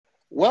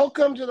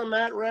Welcome to the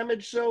Matt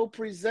Ramage Show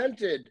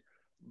presented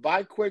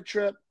by Quick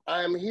Trip.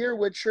 I'm here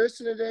with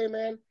Tristan today,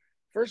 man.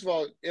 First of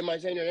all, am I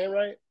saying your name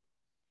right?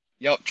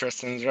 Yep,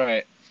 Tristan's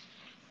right.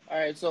 All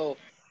right, so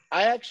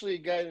I actually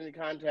got into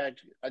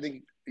contact. I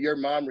think your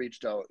mom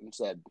reached out and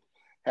said,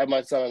 have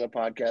my son on the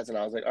podcast. And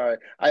I was like, all right.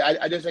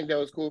 I just think that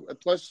was cool.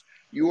 Plus,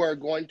 you are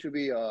going to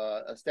be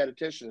a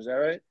statistician. Is that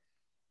right?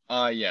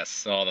 Yes.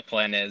 So the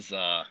plan is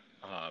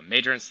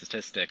major in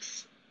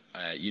statistics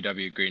at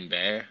UW Green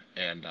Bay,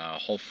 and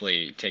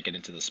hopefully take it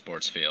into the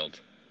sports field.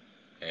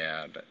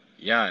 And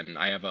yeah, and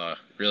I have a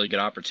really good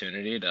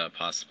opportunity to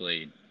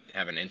possibly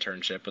have an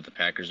internship with the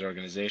Packers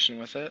organization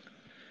with it.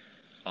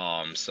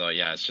 So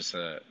yeah, it's just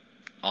a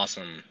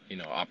awesome,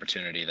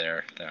 opportunity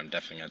there that I'm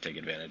definitely gonna take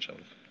advantage of.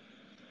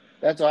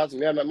 That's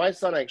awesome. Yeah, my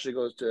son actually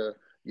goes to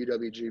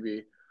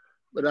UWGB.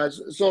 But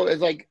so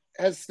it's like,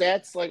 has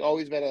stats like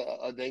always been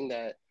a thing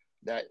that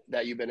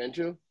you've been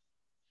into?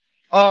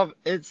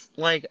 It's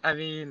like, I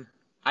mean,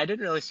 I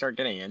didn't really start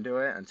getting into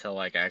it until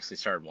like I actually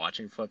started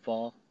watching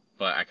football,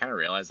 but I kind of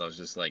realized I was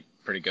just like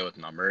pretty good with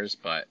numbers,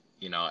 but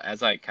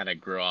as I kind of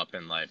grew up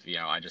in life,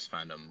 I just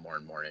found them more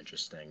and more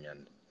interesting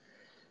and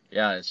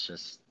yeah, it's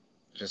just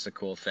a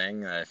cool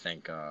thing that I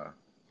think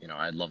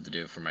I'd love to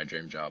do for my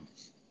dream job.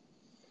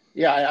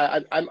 Yeah,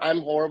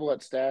 I'm horrible at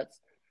stats.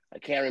 I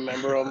can't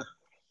remember them.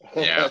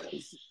 Yeah.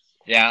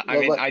 Yeah, I So,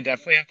 mean, but I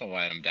definitely have to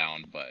let them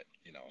down, but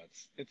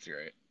it's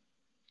great.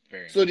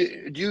 Very so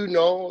interesting. do you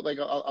know like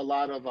a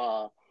lot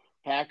of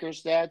Packer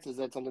stats? Is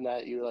that something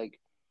that you like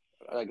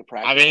I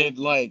practicing? mean,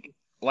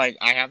 like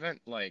I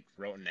haven't like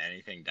written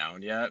anything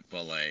down yet,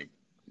 but like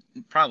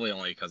probably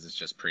only because it's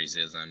just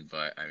preseason,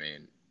 but I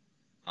mean,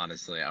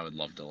 honestly, I would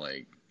love to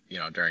like,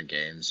 during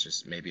games,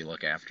 just maybe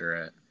look after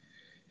it.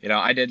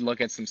 I did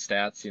look at some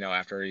stats,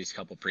 after these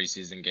couple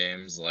preseason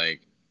games,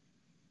 like,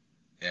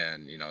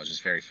 and it's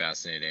just very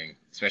fascinating,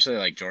 especially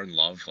like Jordan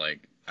Love. Like,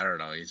 I don't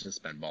know, he's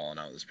just been balling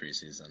out this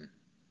preseason.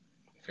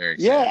 Very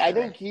Yeah, excited I for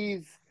him. think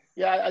he's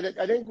yeah.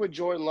 I think with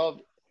Jordan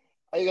Love,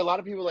 I think a lot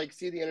of people like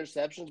see the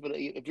interceptions, but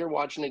if you're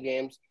watching the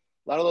games,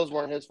 a lot of those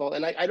weren't his fault.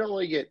 And I don't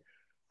really get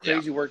Yeah,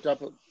 crazy worked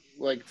up with,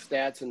 like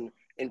stats and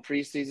in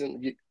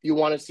preseason. You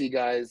want to see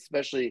guys,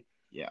 especially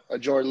yeah, a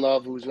Jordan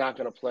Love who's not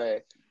going to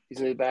play. He's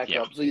going to be back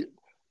yeah. up. So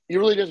you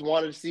really just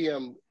wanted to see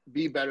him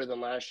be better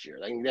than last year.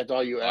 I think that's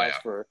all you Oh ask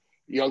yeah, for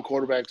young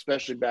quarterbacks,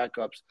 especially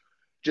backups.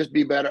 Just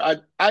be better.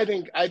 I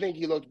think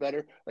he looked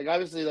better. Like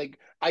obviously, like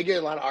I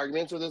get a lot of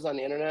arguments with this on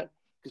the internet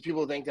because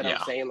people think that I'm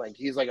yeah, saying like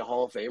he's like a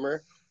Hall of Famer.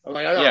 I'm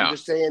like, I know. I'm yeah,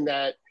 just saying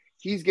that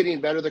he's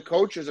getting better. The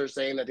coaches are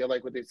saying that they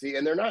like what they see,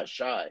 and they're not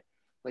shy.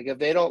 Like if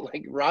they don't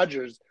like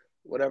Rogers,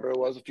 whatever it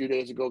was a few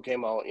days ago,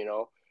 came out,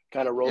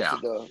 kind of yeah.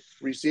 roasted the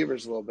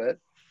receivers a little bit.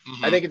 I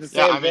Hmm. think it's the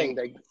Yeah, same I thing.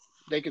 mean,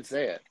 They could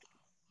say it.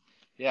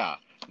 yeah.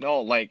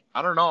 No, like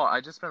I don't know.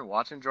 I just been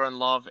watching Jordan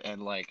Love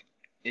and like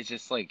it's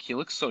just like he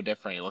looks so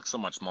different. He looks so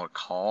much more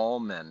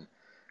calm and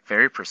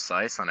very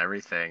precise on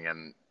everything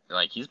and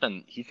like he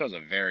throws a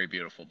very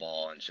beautiful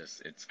ball and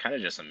it's kind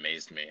of just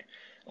amazed me.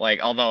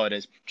 Like although it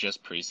is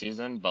just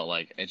preseason, but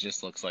like it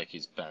just looks like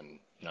he's been,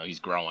 he's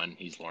growing,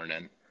 he's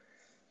learning.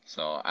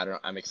 So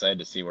I'm excited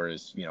to see where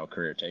his,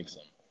 career takes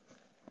him.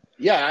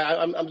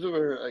 Yeah, I'm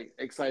super like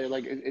excited.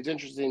 Like it's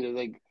interesting to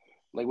like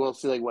we'll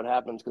see like what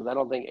happens because I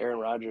don't think Aaron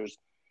Rodgers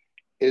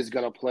is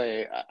gonna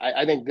play.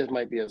 I think this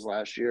might be his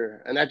last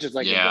year, and that's just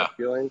like a Yeah. gut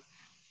feeling.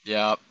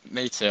 Yeah,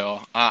 me too.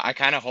 I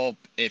kind of hope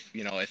if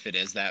it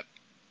is that,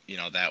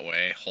 that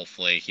way,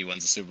 hopefully he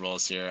wins the Super Bowl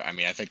this year. I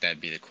mean, I think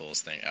that'd be the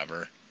coolest thing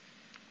ever.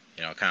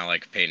 Kind of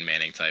like Peyton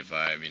Manning type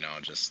vibe,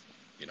 just,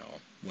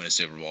 win a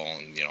Super Bowl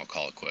and,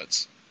 call it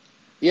quits.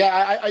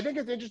 Yeah, I think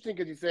it's interesting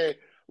because you say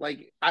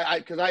like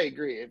because I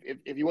agree.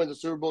 If you win the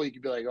Super Bowl, you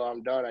could be like, oh,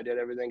 I'm done. I did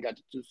everything. Got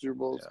to two Super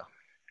Bowls,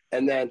 Yeah.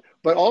 and then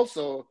but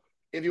also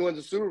if he wins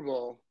the Super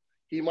Bowl,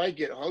 he might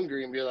get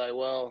hungry and be like,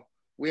 well,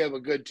 we have a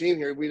good team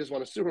here. We just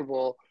won a Super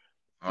Bowl.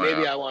 Oh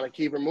Maybe yeah. I want to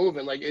keep her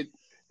moving. Like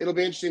it'll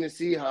be interesting to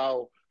see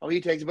how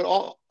he takes it. But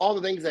all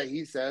the things that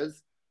he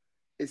says,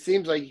 it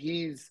seems like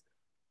he's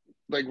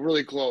like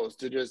really close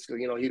to just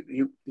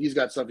he's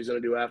got stuff he's gonna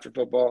do after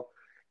football,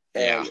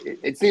 Yeah. and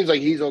it seems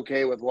like he's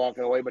okay with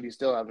walking away, but he's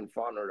still having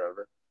fun or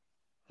whatever.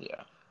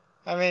 Yeah.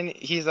 I mean,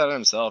 he said it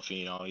himself,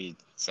 he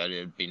said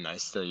it'd be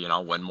nice to,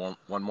 win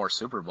one more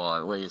Super Bowl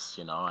at least,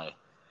 I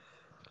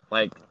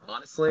like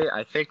honestly,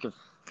 I think if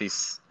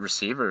these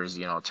receivers,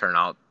 turn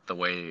out the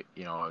way,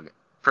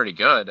 pretty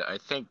good, I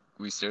think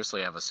we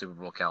seriously have a Super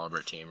Bowl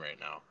caliber team right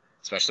now.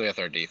 Especially with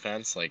our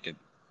defense, like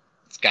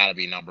it's got to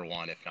be number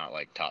one, if not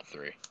like top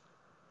three.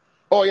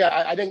 Oh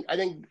yeah, I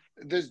think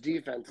this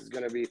defense is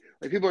gonna be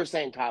like people are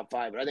saying top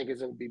five, but I think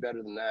it's gonna be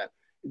better than that.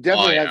 It Oh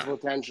definitely has yeah,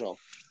 potential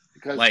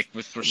because, like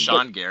with but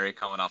Rashawn Gary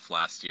coming off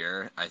last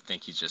year, I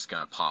think he's just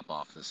gonna pop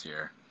off this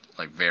year.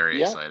 Like very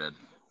yeah, excited.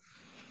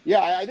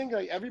 yeah, I think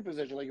like every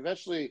position, like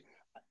eventually,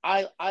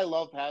 I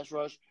love pass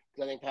rush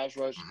because I think pass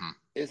rush Hmm.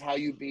 is how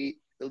you beat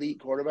elite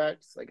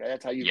quarterbacks. Like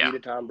that's how you Yeah. beat a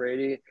Tom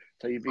Brady.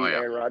 That's how you Oh beat yeah.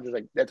 Aaron Rodgers.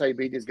 Like that's how you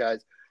beat these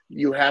guys.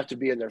 You have to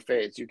be in their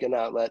face. You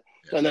cannot let.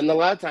 Yeah. And then a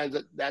lot of times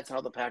that's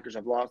how the Packers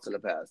have lost in the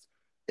past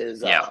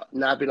is Yeah.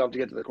 not being able to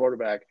get to the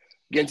quarterback.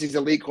 Against these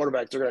elite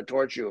quarterbacks, they're going to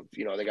torch you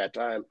if they got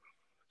time.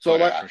 So Oh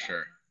yeah, like, for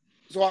sure.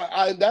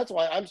 that's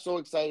why I'm so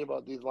excited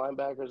about these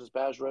linebackers, this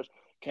pass rush,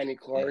 Kenny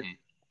Clark, Hmm.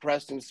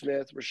 Preston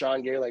Smith,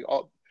 Rashawn Gary, like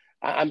all.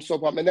 I'm so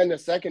pumped. And then the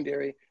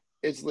secondary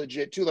is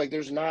legit too. Like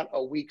there's not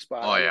a weak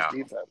spot Oh on this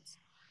yeah. defense.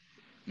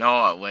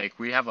 No, like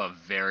we have a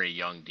very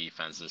young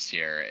defense this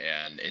year,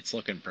 and it's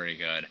looking pretty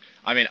good.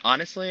 I mean,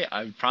 honestly,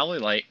 I would probably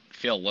like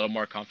feel a little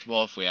more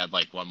comfortable if we had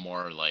like one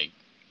more like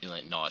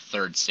a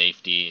third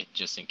safety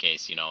just in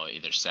case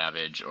either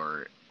Savage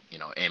or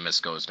Amos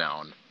goes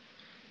down.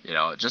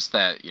 Just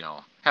that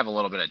have a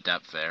little bit of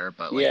depth there,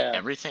 but like Yeah,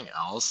 everything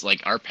else,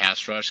 like our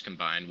pass rush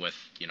combined with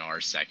our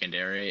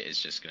secondary is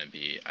just gonna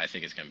be. I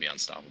think it's gonna be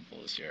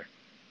unstoppable this year.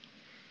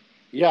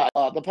 yeah.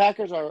 The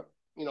Packers are,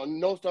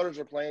 no starters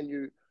are playing.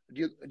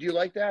 Do you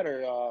like that,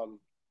 or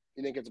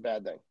you think it's a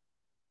bad thing?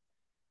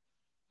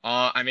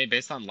 I mean,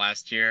 based on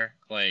last year,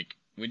 like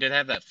we did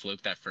have that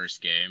fluke that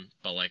first game,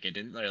 but like it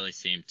didn't really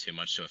seem too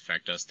much to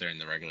affect us during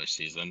the regular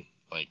season.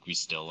 Like we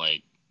still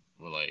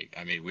were like,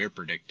 I mean, we were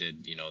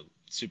predicted,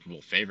 Super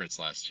Bowl favorites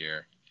last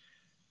year.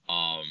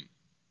 Um,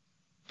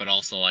 but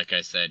also like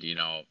I said,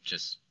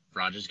 just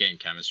Rodgers getting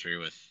chemistry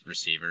with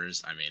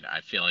receivers. I mean,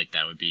 I feel like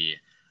that would be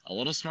a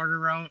little smarter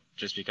route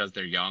just because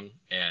they're young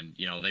and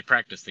they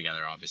practice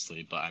together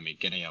obviously, but I mean,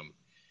 getting them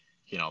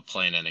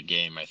playing in a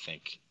game, I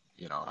think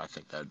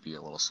that'd be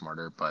a little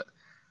smarter. But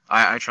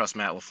I trust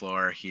Matt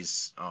LaFleur.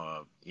 He's,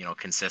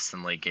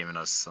 consistently given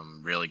us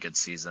some really good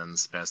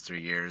seasons the past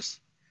 3 years.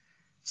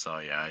 So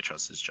yeah, I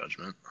trust his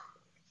judgment.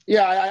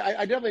 Yeah,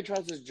 I definitely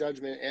trust his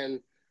judgment, and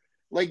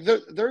like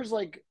there's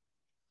like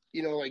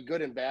like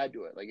good and bad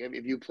to it. Like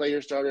if you play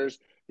your starters,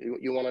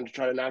 you want to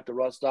try to knock the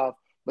rust off,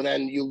 but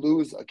then you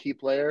lose a key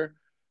player,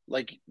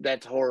 like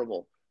that's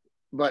horrible.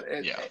 But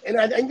Yeah. and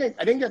I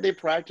think that they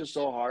practice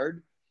so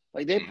hard,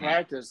 like they Hmm.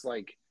 practice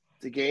like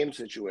the game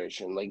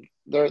situation. Like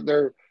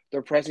they're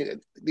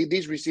pressing.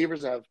 These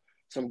receivers have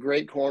some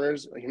great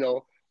corners,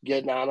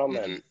 getting on them,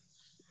 Hmm. and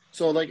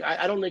so like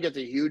I don't think it's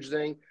a huge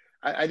thing.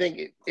 I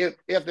think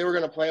if they were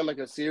going to play them like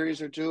a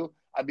series or two,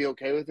 I'd be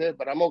okay with it.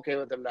 But I'm okay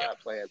with them Yeah. not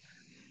playing.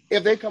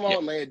 If they come Yeah. out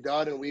and lay a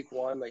dud in week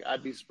one, like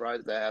I'd be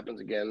surprised if that happens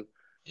again.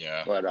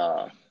 Yeah. But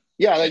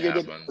yeah, It like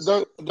happens.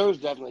 there's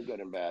definitely good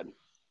and bad.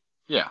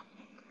 Yeah.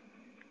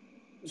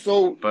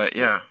 So But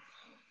yeah.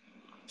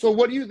 so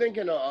what are you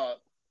thinking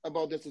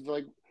about this? Is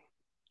like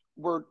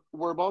we're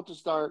about to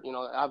start.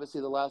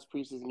 Obviously the last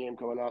preseason game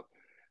coming up.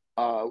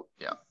 Uh,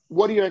 Yeah.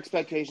 what are your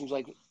expectations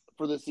like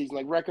for this season,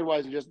 like record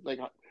wise, and just like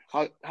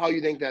how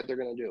you think that they're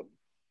gonna do?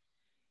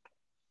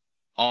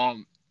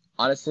 Um,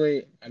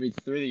 Honestly, I mean,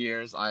 through the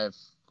years, I've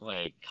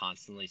like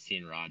constantly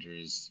seen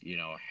Rodgers,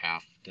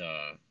 have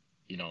to,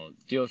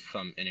 deal with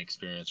some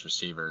inexperienced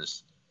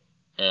receivers.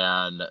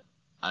 And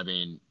I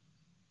mean,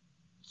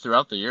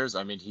 throughout the years,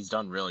 I mean, he's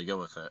done really good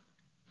with it.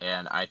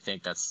 And I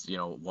think that's,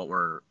 what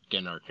we're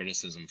getting our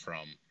criticism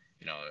from.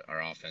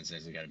 Our offense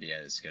isn't going to be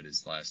as good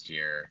as last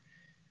year.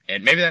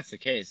 And maybe that's the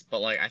case, but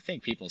like, I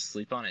think people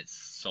sleep on it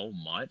so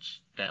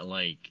much that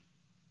like,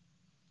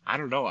 I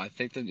don't know. I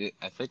think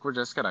we're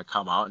just going to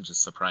come out and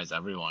just surprise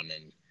everyone.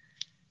 And,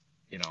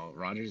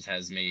 Rodgers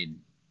has made,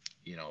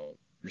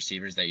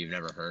 receivers that you've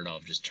never heard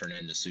of just turn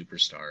into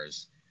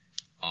superstars.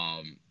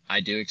 I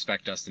do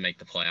expect us to make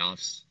the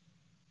playoffs.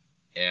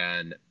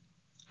 And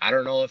I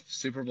don't know if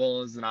Super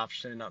Bowl is an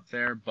option up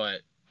there,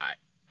 but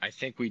I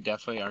think we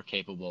definitely are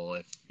capable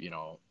if,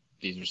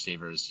 these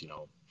receivers,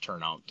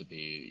 turn out to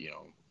be,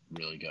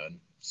 really good.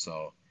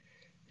 So,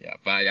 yeah,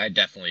 but I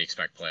definitely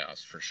expect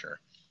playoffs for sure.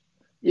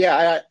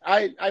 Yeah,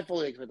 I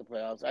fully expect the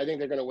playoffs. I think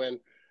they're gonna win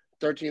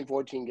 13,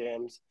 14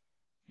 games.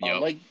 Yep.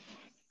 Like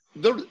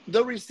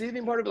the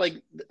receiving part of it, like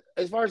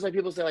as far as like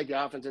people say like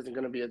the offense isn't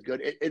going to be as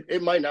good,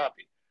 it might not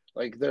be.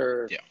 Like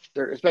they're Yeah.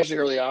 they're especially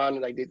early on,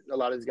 like a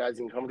lot of these guys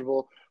seem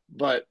comfortable.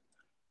 But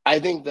I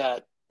think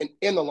that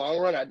in the long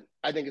run,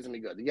 I think it's gonna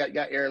be good. You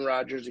got Aaron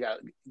Rodgers, you got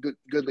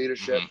good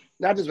leadership, Hmm.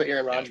 not just with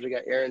Aaron Yep. Rodgers, but you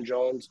got Aaron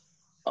Jones,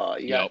 you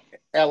got Yep.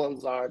 Alan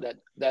Lazard,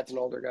 that's an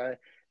older guy,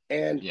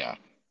 and Yeah.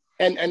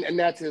 and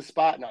that's his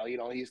spot now.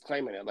 He's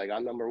claiming it like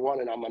I'm number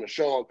one, and I'm going to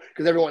show him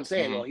because everyone's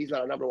saying, Hmm. well, he's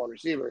not a number one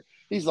receiver.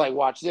 He's like,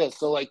 watch this.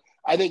 So like,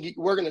 I think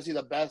we're going to see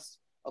the best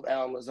of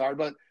Alan Lazard,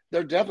 but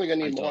they're definitely going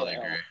to I need more of totally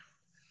Alan. agree.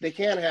 They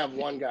can't have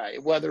one guy,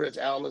 whether it's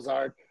Alan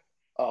Lazard,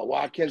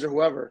 Watkins, or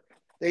whoever.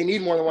 They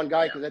need more than one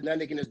guy Yeah. because then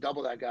they can just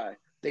double that guy.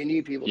 They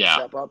need people to Yeah.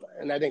 step up,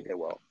 and I think they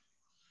will.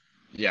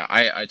 Yeah.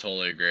 I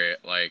totally agree.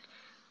 Like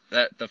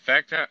that, the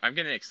fact that I'm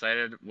getting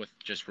excited with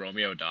just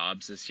Romeo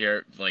Dobbs this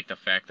year, like the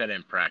fact that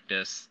in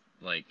practice,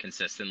 like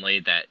consistently,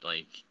 that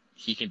like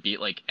he can beat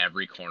like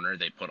every corner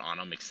they put on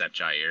him except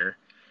Jair.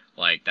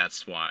 Like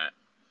that's what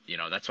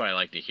I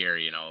like to hear,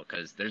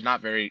 because there's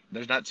not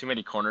too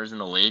many corners in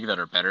the league that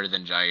are better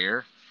than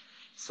Jair.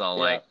 So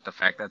Yeah, like the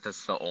fact that this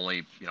is the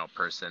only,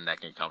 person that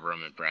can cover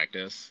him in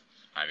practice,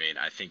 I mean,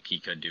 I think he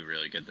could do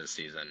really good this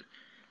season.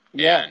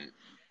 yeah, And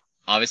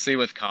obviously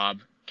with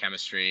Cobb,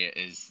 chemistry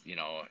is,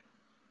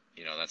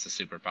 that's a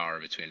superpower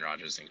between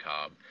Rodgers and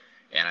Cobb.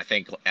 And I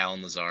think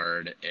Alan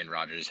Lazard and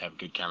Rodgers have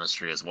good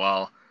chemistry as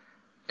well.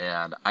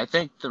 And I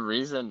think the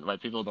reason why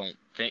people don't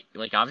think,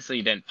 like, obviously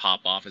he didn't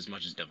pop off as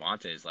much as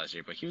Devontae's last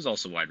year, but he was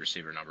also wide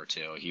receiver number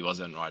 2. He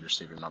wasn't wide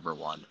receiver number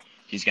 1.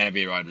 He's going to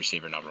be wide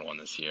receiver number 1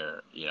 this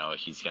year. You know,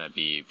 he's going to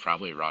be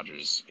probably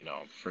Rodgers,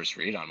 first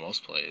read on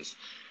most plays.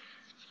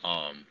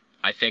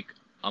 I think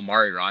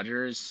Amari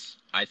Rodgers,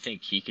 I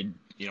think he could,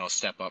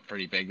 step up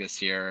pretty big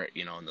this year,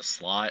 in the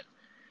slot,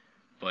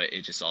 but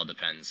it just all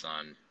depends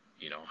on,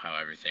 how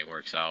everything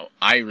works out.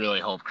 I really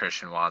hope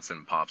Christian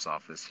Watson pops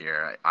off this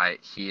year.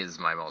 He is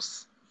my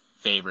most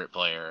favorite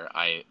player.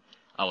 I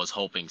was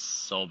hoping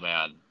so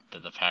bad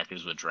that the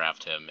Packers would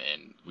draft him,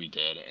 and we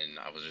did, and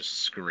I was just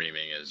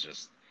screaming. I was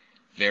just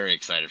very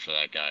excited for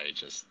that guy.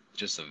 Just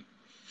a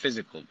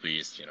physical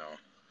beast.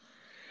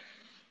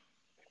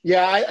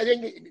 Yeah, I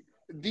think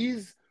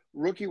these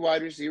rookie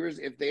wide receivers,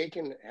 if they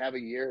can have a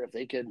year, if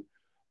they can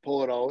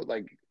pull it out,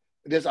 like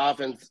this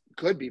offense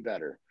could be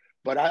better.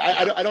 But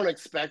I don't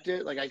expect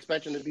it. Like I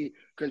expect them to be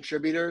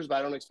contributors, but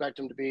I don't expect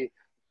them to be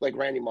like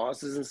Randy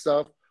Mosses and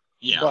stuff.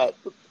 Yeah. But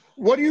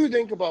what do you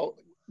think about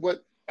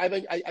what I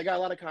think? I got a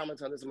lot of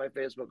comments on this in my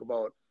Facebook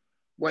about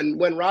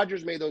when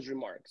Rodgers made those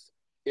remarks.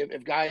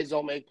 If guys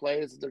don't make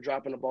plays, if they're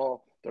dropping the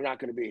ball, they're not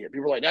going to be here.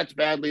 People are like, that's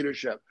bad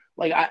leadership.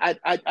 Like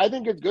I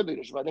think it's good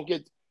leadership. I think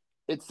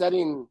it's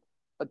setting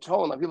a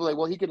tone. Like people are like,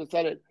 well, he could have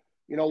said it,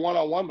 one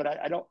on one, but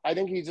I don't. I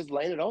think he's just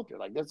laying it out there.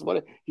 Like that's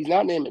what he's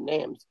not naming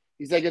names.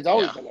 He's like, it's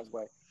always been this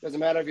way.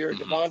 Doesn't matter if you're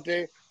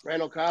Devontae,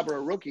 Randall Cobb, or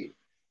a rookie.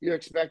 You're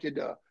expected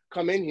to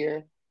come in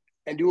here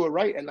and do it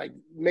right and like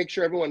make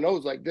sure everyone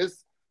knows like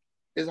this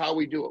is how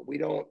we do it. We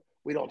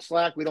don't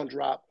slack. We don't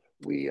drop.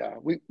 We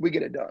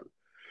get it done.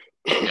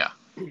 Yeah.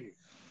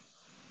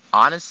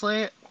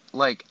 Honestly,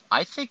 like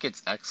I think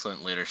it's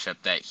excellent leadership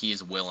that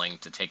he's willing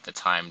to take the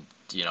time,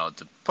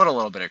 to put a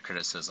little bit of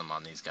criticism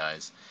on these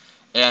guys.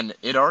 And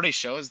it already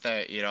shows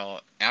that,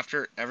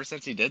 ever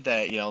since he did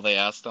that, they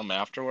asked him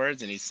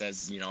afterwards and he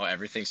says,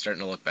 everything's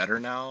starting to look better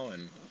now.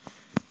 And,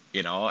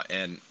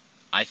 and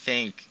I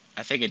think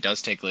it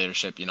does take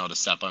leadership, to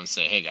step up and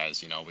say, hey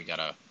guys, we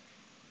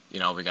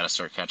gotta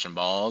start catching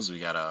balls.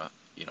 We gotta,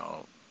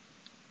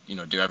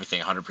 do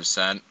everything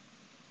 100%.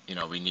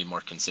 We need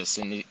more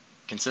consistency.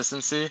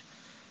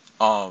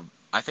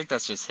 I think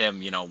that's just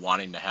him,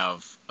 wanting to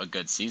have a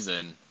good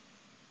season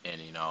and,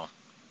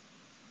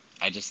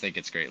 I just think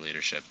it's great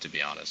leadership, to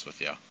be honest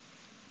with you.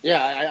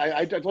 Yeah,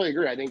 I totally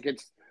agree. I think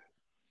it's,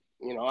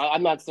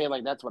 I'm not saying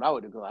like that's what I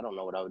would do because I don't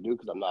know what I would do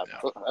because I'm not.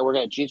 Yeah. I work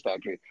at a cheese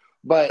factory,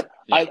 but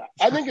yeah.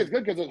 I think it's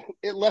good because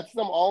it lets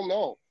them all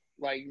know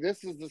like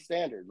this is the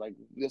standard. Like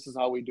this is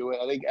how we do it.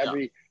 I think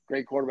every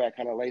great quarterback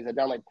kind of lays it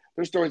down. Like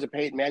there's stories of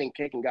Peyton Manning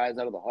kicking guys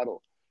out of the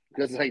huddle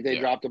because like they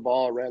dropped the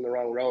ball, ran the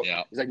wrong route.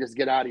 Yeah. He's like, just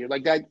get out of here.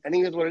 Like that. I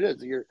think that's what it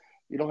is. You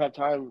don't have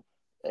time,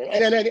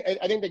 and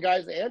I think the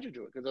guys answer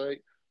to it because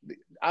like.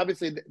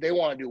 Obviously they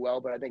want to do well,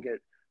 but I think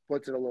it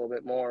puts it a little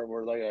bit more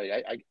where like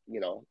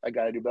I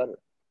got to do better.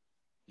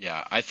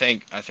 Yeah, I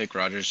think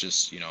Rodgers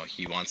just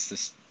he wants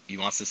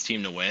this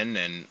team to win,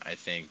 and I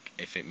think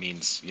if it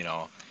means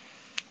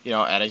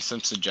adding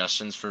some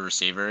suggestions for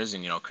receivers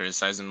and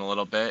criticizing them a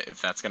little bit,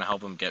 if that's going to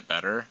help him get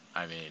better,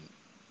 I mean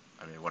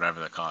whatever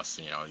the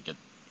cost,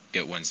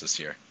 get wins this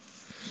year.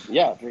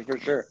 Yeah, for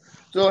sure.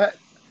 So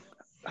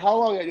how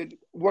long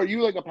were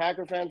you like a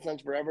Packer fan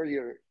since forever?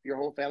 Your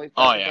whole family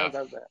Packer fans?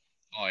 How's that?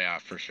 Oh yeah,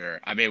 for sure.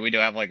 I mean, we do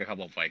have like a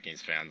couple of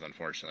Vikings fans,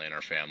 unfortunately, in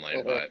our family,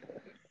 but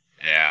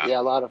yeah. Yeah,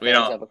 a lot of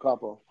fans have a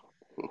couple.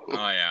 Oh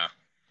yeah.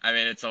 I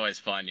mean, it's always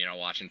fun,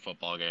 watching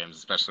football games,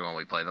 especially when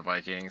we play the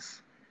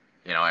Vikings.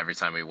 Every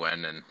time we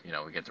win, and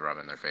we get to rub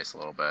in their face a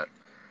little bit.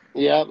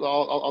 Yeah,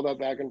 all that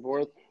back and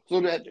forth.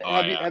 So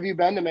have you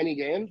been to many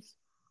games?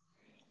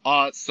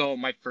 So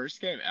my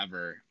first game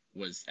ever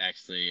was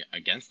actually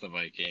against the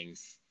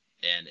Vikings,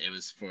 and it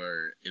was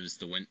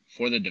the win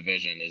for the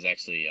division. Is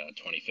actually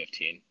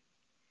 2015.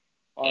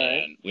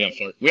 And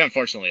we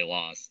unfortunately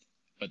lost,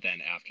 but then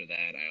after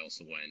that, I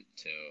also went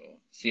to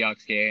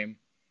Seahawks game,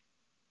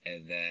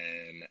 and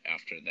then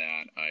after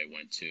that, I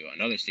went to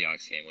another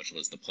Seahawks game, which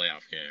was the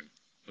playoff game,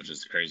 which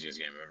is the craziest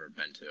game I've ever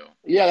been to.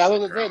 Yeah, I was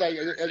gonna say that.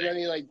 Is there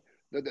any like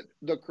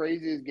the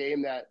craziest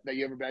game that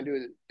you ever been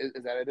to?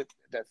 Is that it?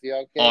 That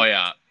Seahawks game? Oh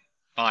yeah,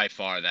 by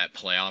far that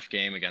playoff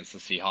game against the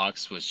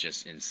Seahawks was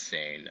just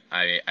insane.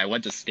 I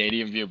went to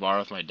Stadium View Bar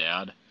with my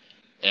dad.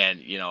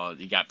 And, you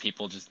got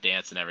people just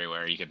dancing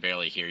everywhere. You could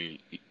barely hear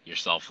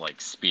yourself,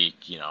 like, speak,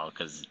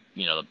 because,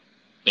 the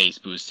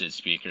bass-boosted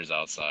speakers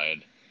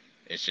outside.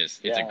 It's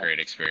a great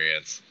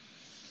experience.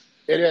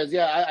 It is,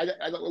 yeah.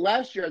 I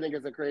last year, I think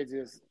it's the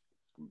craziest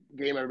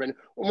game I've ever been.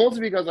 Well,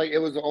 mostly because, like,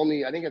 I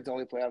think it's the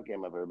only playoff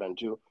game I've ever been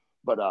to.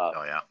 But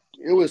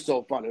it was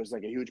so fun. It was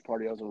like a huge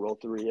party. I was in row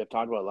 3. I've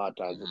talked about it a lot of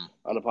times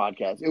on the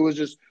podcast. It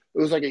was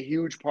like a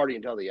huge party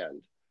until the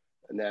end.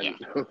 And then...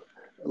 Yeah.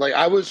 Like,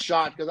 I was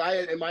shocked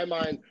because in my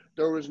mind,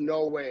 there was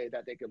no way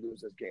that they could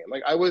lose this game.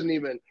 Like, I wasn't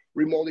even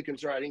remotely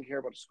concerned. I didn't care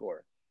about the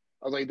score.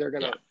 I was like, they're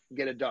going to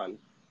get it done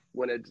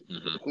when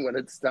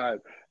it's time.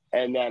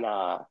 And then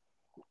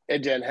it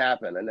didn't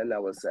happen, and then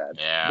that was sad.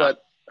 Yeah.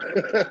 But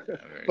Yeah,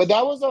 very but sad.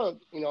 that was a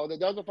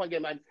that was a fun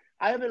game.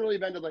 I haven't really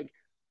been to like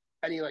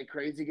any like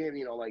crazy game.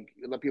 Like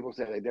the people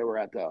say like they were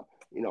at the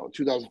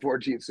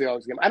 2014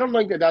 Seahawks game. I don't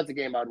think that that's a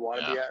game I'd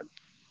want to Yeah. be at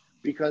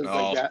because like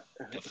No, that,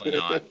 definitely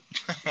not.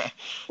 That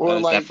or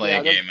is like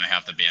definitely a game I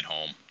have to be at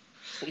home.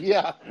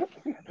 yeah,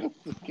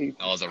 That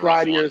was a cry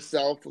rough to one.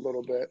 yourself a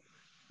little bit.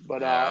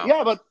 But Yeah.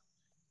 yeah, but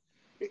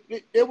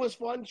it was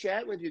fun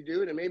chatting with you,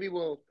 dude, and maybe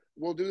we'll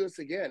do this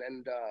again.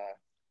 And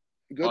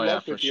good Oh yeah,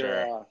 luck for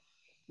sure.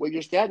 with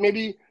your stat.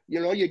 Maybe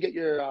you get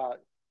your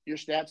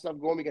stat stuff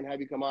going. We can have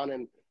you come on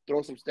and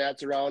throw some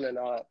stats around and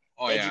Oh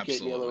yeah,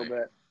 educate me a little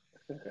absolutely.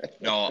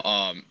 bit. No,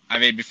 I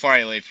mean, before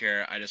I leave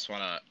here, I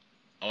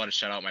wanna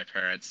shout out my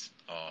parents.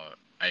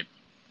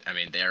 I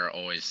mean, they're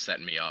always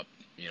setting me up,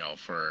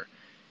 for,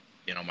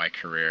 my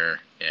career,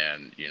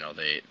 and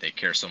they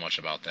care so much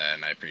about that,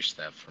 and I appreciate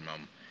that from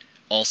them.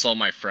 Also,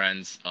 my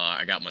friends,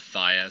 I got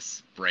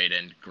Matthias,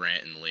 Braden,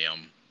 Grant, and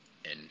Liam,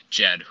 and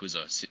Jed,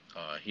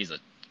 he's a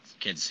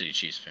Kansas City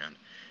Chiefs fan.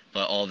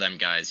 But all of them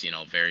guys,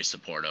 very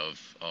supportive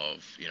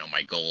of,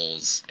 my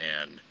goals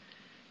and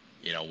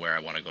where I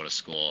want to go to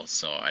school.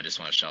 So I just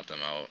want to shout them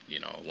out.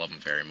 Love them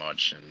very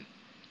much, and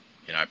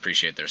I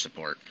appreciate their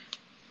support.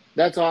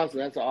 That's awesome.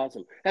 That's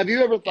awesome. Have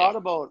you ever Yeah. thought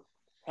about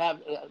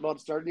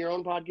starting your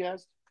own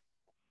podcast?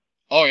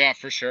 Oh yeah,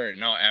 for sure.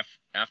 No,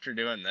 after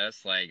doing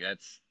this, like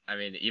I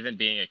mean, even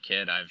being a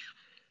kid,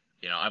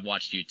 I've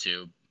watched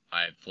YouTube.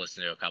 I've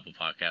listened to a couple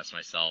podcasts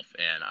myself,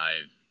 and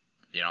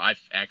I've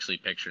actually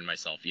pictured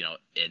myself,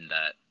 in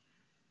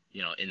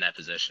that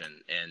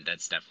position, and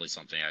that's definitely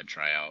something I'd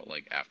try out,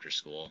 like after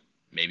school,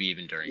 maybe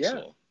even during Yeah.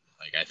 school.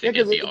 Like I Yeah, think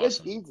because it'd be it's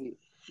awesome. easy.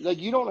 Like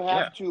you don't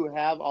Yeah. have to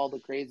have all the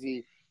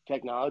crazy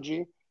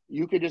technology.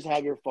 You could just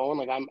have your phone.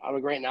 Like I'm a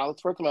great now.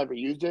 It's the first time I ever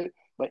used it,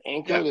 but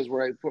Anchor Yeah. is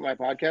where I put my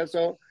podcast.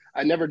 So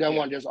I never done Yeah.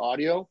 one just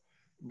audio,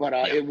 but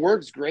Yeah. it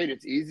works great.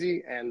 It's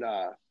easy, and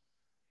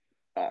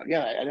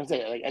yeah, I don't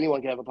say like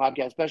anyone can have a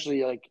podcast,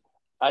 especially like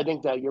I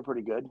think that you're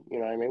pretty good. You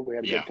know what I mean? We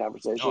had a Yeah. good No.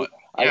 conversation.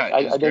 I Yeah. It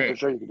I, was I think for great.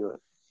 sure you could do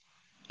it.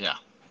 Yeah.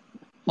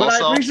 But I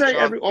Also, appreciate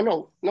every. Oh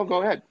no,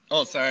 go ahead.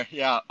 Oh, sorry.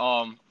 Yeah.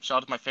 Shout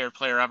out to my favorite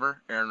player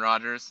ever, Aaron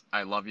Rodgers.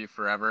 I love you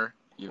forever.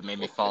 You've made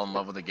me fall in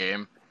love with the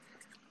game.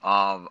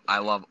 I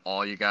love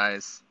all you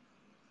guys.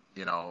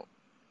 You know,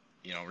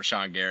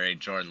 Rashawn Gary,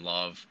 Jordan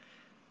Love.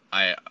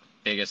 I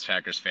biggest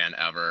Packers fan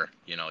ever.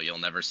 You'll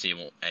never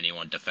see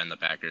anyone defend the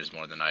Packers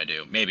more than I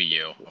do. Maybe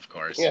you, of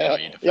course. Yeah,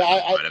 You yeah. defend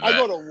them quite a I bit.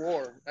 go to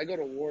war. I go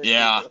to war with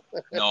Yeah.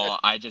 people. No,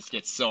 I just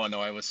get so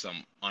annoyed with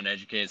some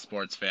uneducated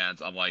sports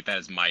fans. I'm like, that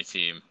is my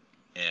team,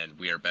 and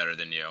we are better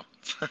than you.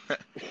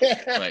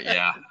 But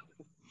yeah,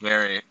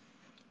 very,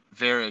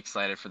 very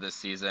excited for this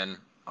season.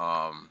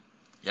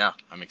 Yeah,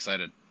 I'm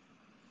excited.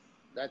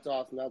 That's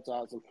awesome. That's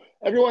awesome.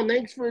 Everyone,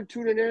 thanks for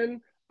tuning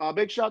in.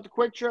 Big shout out to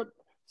Quick Trip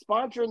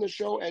sponsoring the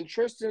show and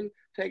Tristan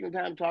taking the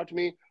time to talk to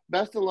me.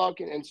 Best of luck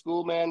in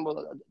school, man.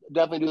 We'll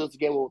definitely do this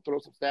again. We'll throw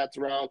some stats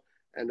around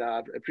and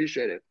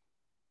appreciate it.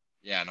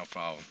 Yeah, no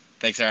problem.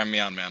 Thanks for having me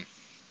on, man.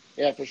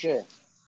 Yeah, for sure.